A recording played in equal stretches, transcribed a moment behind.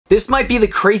This might be the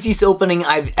craziest opening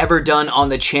I've ever done on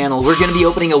the channel. We're gonna be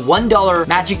opening a $1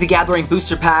 Magic the Gathering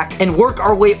booster pack and work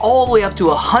our way all the way up to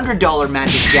a $100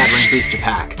 Magic the Gathering booster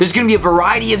pack. There's gonna be a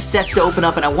variety of sets to open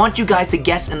up, and I want you guys to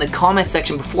guess in the comment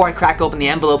section before I crack open the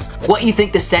envelopes what you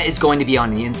think the set is going to be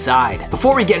on the inside.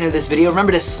 Before we get into this video,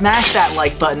 remember to smash that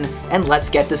like button and let's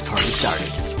get this party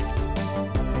started.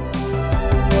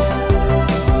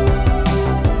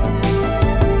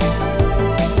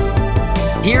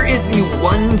 Here is the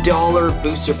 $1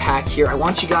 booster pack here. I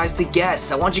want you guys to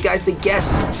guess.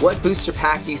 What booster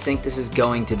pack do you think this is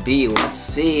going to be? Let's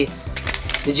see.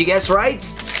 Did you guess right?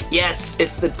 Yes,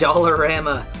 it's the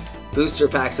Dollarama booster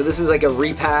pack. So this is like a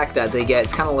repack that they get.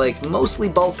 It's kind of like mostly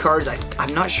bulk cards.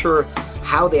 I'm not sure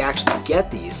how they actually get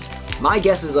these. My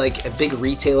guess is like a big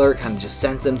retailer kind of just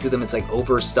sends them to them. It's like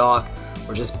overstock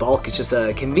or just bulk. It's just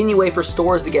a convenient way for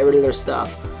stores to get rid of their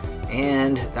stuff.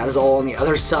 And that is all on the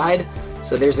other side.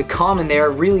 So there's a common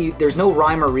there. Really, there's no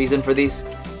rhyme or reason for these.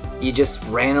 You just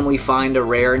randomly find a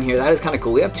rare in here. That is kind of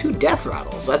cool. We have 2 Death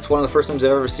Rattles. That's one of the first times I've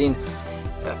ever seen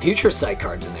Future Sight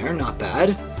cards in there. Not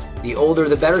bad. The older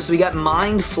the better. So we got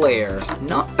Mind Flare.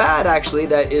 Not bad, actually.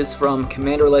 That is from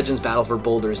Commander Legends Battle for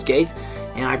Baldur's Gate.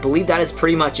 And I believe that is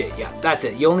pretty much it. Yeah, that's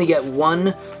it. You only get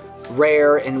 1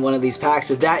 rare in one of these packs.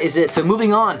 So that is it. So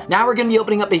moving on. Now we're going to be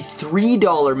opening up a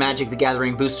 $3 Magic the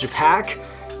Gathering booster pack.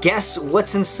 Guess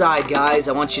what's inside, guys.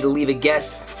 I want you to leave a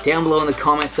guess down below in the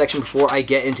comment section before I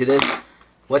get into this.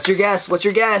 What's your guess? What's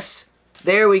your guess?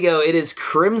 There we go. It is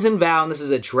Crimson Vow, and this is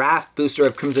a draft booster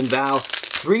of Crimson Vow.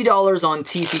 $3 on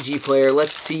TCG Player.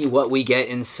 Let's see what we get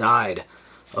inside.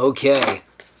 Okay.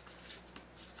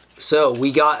 So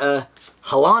we got a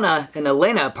Halana and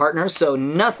Elena partners, so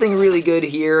nothing really good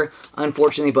here,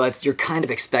 unfortunately, but you're kind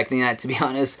of expecting that, to be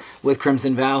honest, with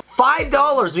Crimson Vow.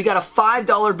 $5! We got a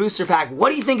 $5 booster pack. What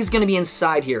do you think is going to be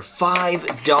inside here?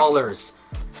 $5.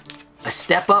 A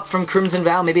step up from Crimson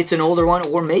Vow. Maybe it's an older one,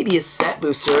 or maybe a set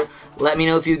booster. Let me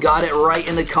know if you got it right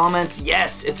in the comments.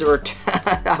 Yes, it's a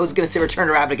I was going to say Return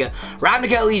to Ravnica.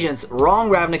 Ravnica Allegiance. Wrong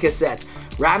Ravnica set.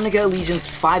 Ravnica Allegiance,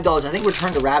 $5. I think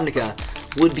Return to Ravnica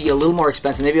would be a little more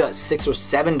expensive, maybe about $6 or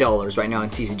 $7 right now on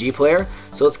TCG Player.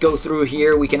 So let's go through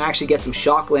here. We can actually get some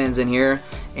Shocklands in here,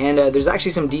 and there's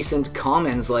actually some decent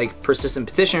commons like Persistent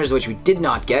Petitioners, which we did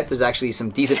not get. There's actually some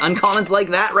decent uncommons like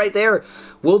that right there.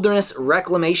 Wilderness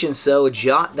Reclamation, so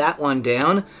jot that one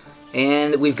down.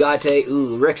 And we've got a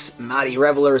Rick's Mighty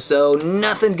Reveler, so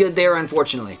nothing good there,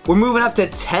 unfortunately. We're moving up to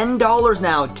 $10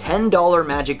 now. $10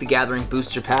 Magic the Gathering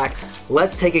booster pack.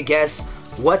 Let's take a guess.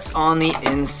 What's on the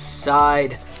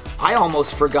inside? I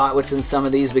almost forgot what's in some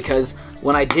of these because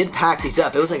when I did pack these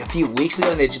up, it was like a few weeks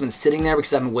ago and they've just been sitting there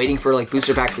because I've been waiting for like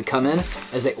booster packs to come in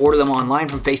as I order them online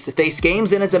from face-to-face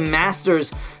games, and it's a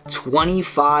Masters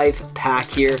 25 pack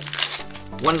here.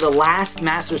 One of the last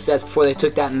Master sets before they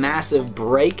took that massive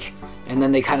break, and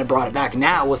then they kind of brought it back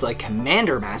now with like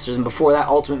Commander Masters, and before that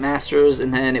Ultimate Masters,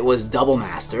 and then it was Double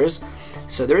Masters.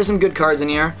 So there are some good cards in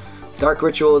here. Dark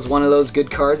Ritual is one of those good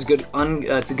cards.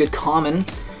 It's a good common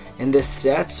in this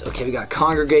set. Okay, we got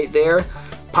Congregate there.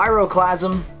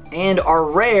 Pyroclasm, and our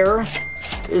rare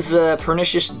is a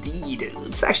Pernicious Deed.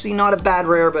 It's actually not a bad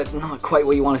rare, but not quite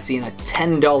what you want to see in a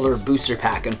 $10 booster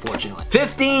pack, unfortunately.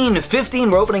 15!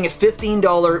 We're opening a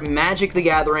 $15 Magic the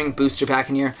Gathering booster pack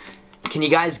in here. Can you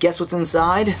guys guess what's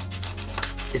inside?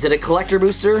 Is it a collector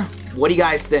booster? What do you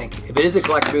guys think? If it is a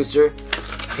collector booster,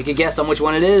 take a guess on which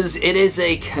one it is. It is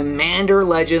a Commander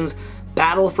Legends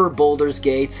Battle for Baldur's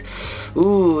Gate.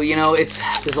 Ooh, you know,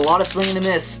 there's a lot of swing and a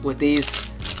miss with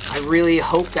these. I really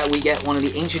hope that we get one of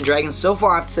the Ancient Dragons. So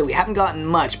far, I have to say we haven't gotten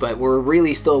much, but we're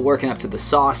really still working up to the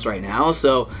sauce right now.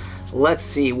 So let's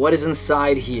see what is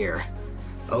inside here.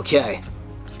 Okay.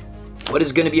 What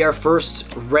is going to be our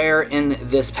first rare in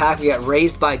this pack? We got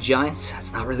Raised by Giants.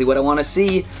 That's not really what I want to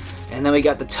see. And then we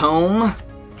got the Tome.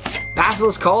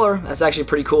 Basilisk Caller, that's actually a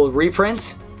pretty cool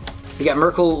reprint. We got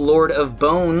Merkle, Lord of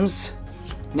Bones.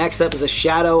 Next up is a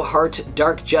Shadow Heart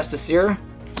Dark Justiciar.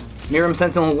 Miram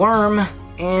Sentinel Worm,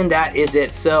 and that is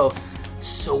it. So,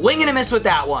 swing and a miss with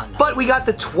that one. But we got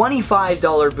the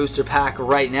 $25 booster pack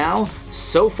right now.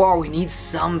 So far, we need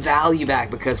some value back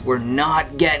because we're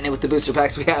not getting it with the booster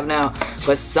packs we have now.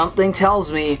 But something tells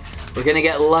me we're gonna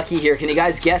get lucky here. Can you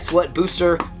guys guess what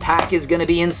booster pack is gonna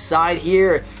be inside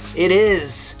here? It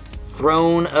is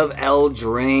Throne of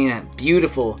Eldraine.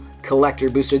 Beautiful collector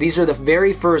booster. These are the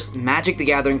very first Magic the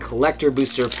Gathering collector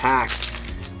booster packs.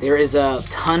 There is a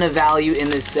ton of value in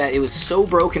this set. It was so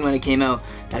broken when it came out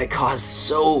that it caused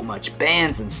so much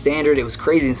bans and standard. It was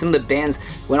crazy, and some of the bans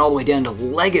went all the way down to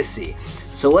legacy.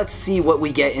 So let's see what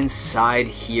we get inside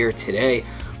here today.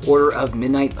 Order of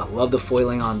Midnight. I love the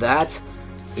foiling on that.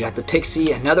 We got the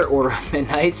Pixie, another Order of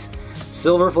Midnight,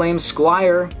 Silver Flame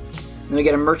Squire, then we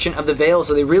get a Merchant of the Veil.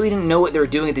 So they really didn't know what they were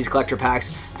doing with these collector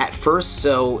packs at first,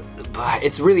 so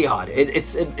it's really odd.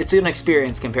 It's an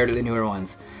experience compared to the newer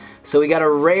ones. So we got a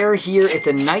rare here. It's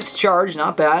a Knight's Charge,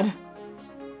 not bad.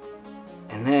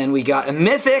 And then we got a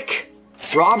Mythic,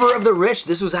 Robber of the Rich.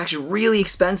 This was actually really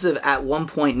expensive at one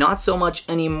point. Not so much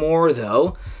anymore,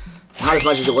 though. Not as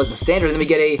much as it was in Standard. And then we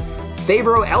get a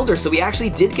Fabro Elder. So we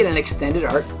actually did get an extended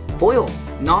art foil.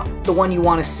 Not the one you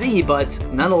want to see, but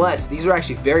nonetheless, these are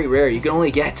actually very rare. You can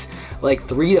only get like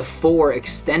 3 to 4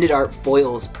 extended art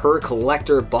foils per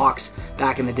collector box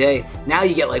back in the day. Now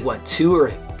you get like, what, two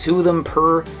of them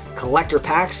per collector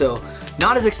pack, so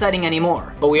not as exciting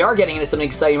anymore. But we are getting into something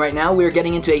exciting right now. We are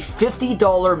getting into a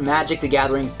 $50 Magic the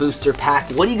Gathering booster pack.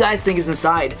 What do you guys think is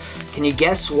inside? Can you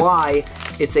guess why?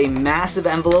 It's a massive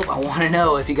envelope. I want to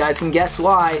know if you guys can guess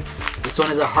why. This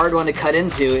one is a hard one to cut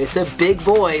into. It's a big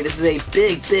boy. This is a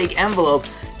big envelope.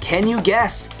 Can you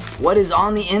guess what is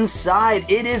on the inside?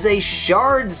 It is a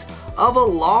Shards of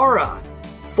Alara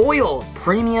foil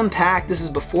premium pack. This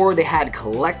is before they had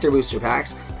collector booster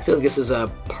packs. I feel like this is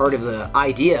a part of the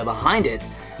idea behind it.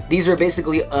 These are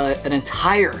basically an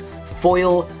entire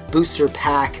foil booster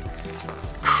pack.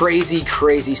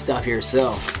 Crazy stuff here.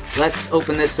 So let's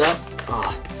open this up.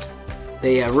 Oh,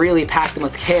 they really packed them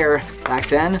with care back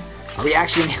then. Are we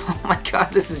actually, oh my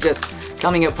god, this is just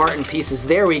coming apart in pieces.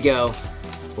 There we go.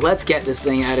 Let's get this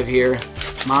thing out of here.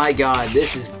 My god,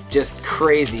 this is just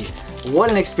crazy.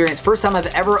 What an experience. First time I've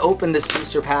ever opened this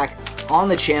booster pack on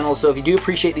the channel, so if you do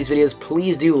appreciate these videos,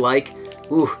 please do like.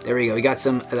 Ooh, there we go. We got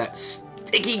some of that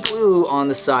sticky glue on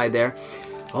the side there.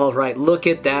 All right, look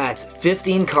at that.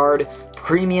 15 card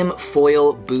premium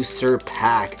foil booster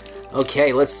pack.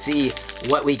 Okay, let's see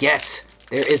what we get.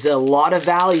 There is a lot of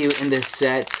value in this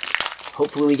set.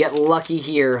 Hopefully we get lucky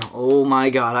here. Oh my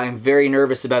god, I am very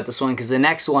nervous about this one because the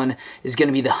next one is going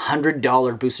to be the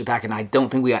 $100 booster pack, and I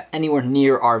don't think we got anywhere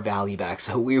near our value back.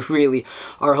 So we really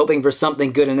are hoping for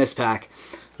something good in this pack.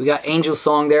 We got Angel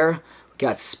Song there. We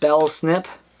got Spell Snip,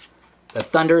 the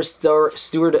Thunder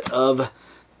Steward of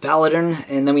Valadon,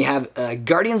 and then we have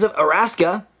Guardians of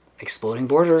Araska, Exploding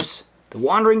Borders, the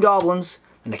Wandering Goblins,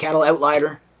 and the Cattle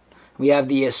Outlier. We have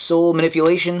the Soul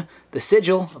Manipulation, the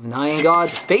Sigil of Nine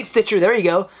Gods, Fate Stitcher, there you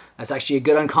go. That's actually a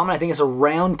good uncommon. I think it's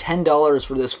around $10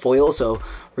 for this foil, so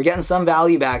we're getting some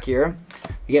value back here.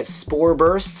 We get Spore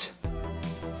Burst,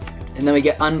 and then we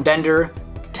get Unbender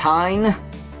Tine.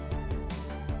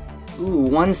 Ooh,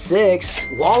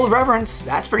 1/6. Wall of Reverence,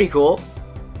 that's pretty cool.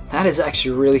 That is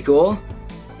actually really cool.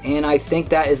 And I think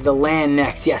that is the land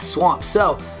next. Yes, Swamp.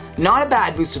 So, not a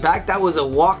bad booster pack. That was a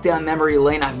walk down memory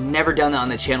lane. I've never done that on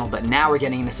the channel, but now we're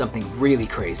getting into something really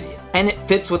crazy. And it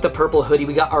fits with the purple hoodie.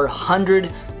 We got our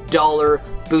 $100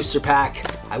 booster pack.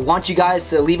 I want you guys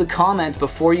to leave a comment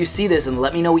before you see this and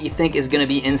let me know what you think is going to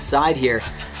be inside here.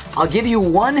 I'll give you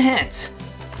one hint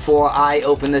before I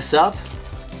open this up.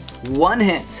 One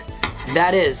hint.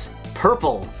 That is,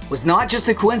 purple was not just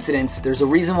a coincidence. There's a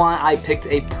reason why I picked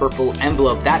a purple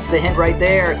envelope. That's the hint right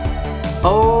there.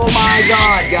 Oh my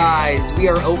god, guys, we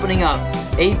are opening up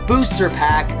a booster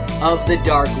pack of the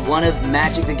Dark, one of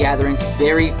Magic the Gathering's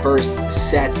very first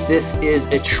sets. This is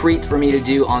a treat for me to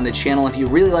do on the channel. If you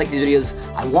really like these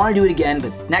videos, I want to do it again,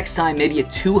 but next time, maybe a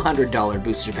 $200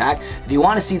 booster pack. If you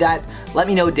want to see that, let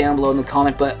me know down below in the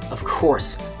comment, but of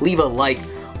course, leave a like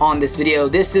on this video.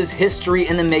 This is history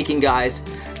in the making, guys.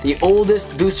 The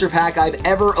oldest booster pack I've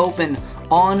ever opened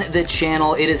on the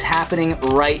channel. It is happening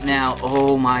right now.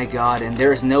 Oh my god, and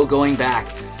there is no going back.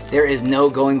 There is no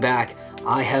going back.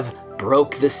 I have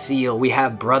broke the seal. We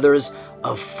have Brothers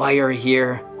of Fire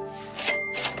here.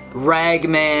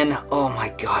 Ragman. Oh my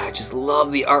god, I just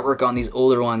love the artwork on these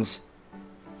older ones.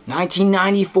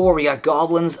 1994, we got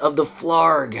Goblins of the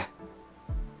Flarg.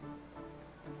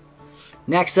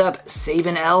 Next up,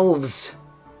 Savin' Elves.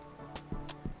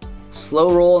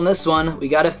 Slow roll in this one. We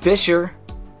got a Fisher.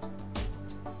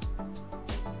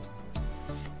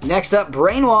 Next up,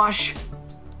 Brainwash.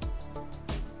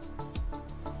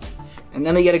 And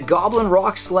then we get a Goblin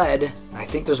Rock Sled. I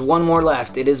think there's one more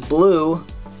left. It is blue.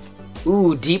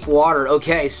 Ooh, Deep Water.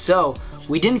 Okay, so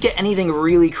we didn't get anything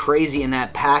really crazy in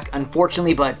that pack,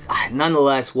 unfortunately, but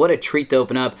nonetheless, what a treat to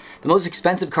open up. The most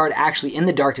expensive card actually in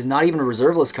the Dark is not even a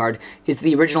reserve list card. It's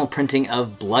the original printing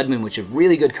of Blood Moon, which is a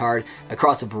really good card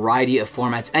across a variety of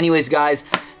formats. Anyways, guys,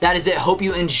 that is it. Hope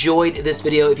you enjoyed this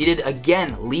video. If you did,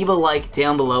 again, leave a like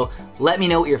down below. Let me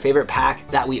know what your favorite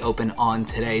pack that we open on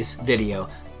today's video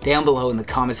down below in the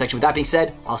comment section. With that being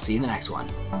said, I'll see you in the next one.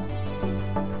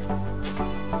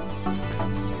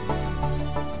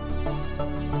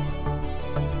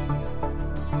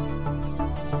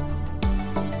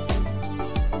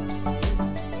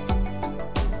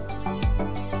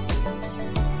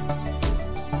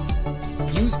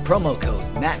 Use promo code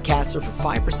Mattcaster for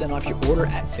 5% off your order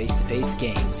at Face to Face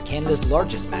Games, Canada's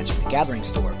largest Magic the Gathering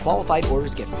store. Qualified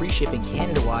orders get free shipping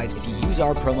Canada-wide if you use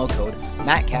our promo code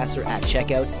Mattcaster at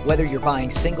checkout. Whether you're buying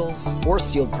singles or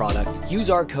sealed product, use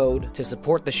our code to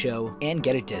support the show and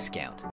get a discount.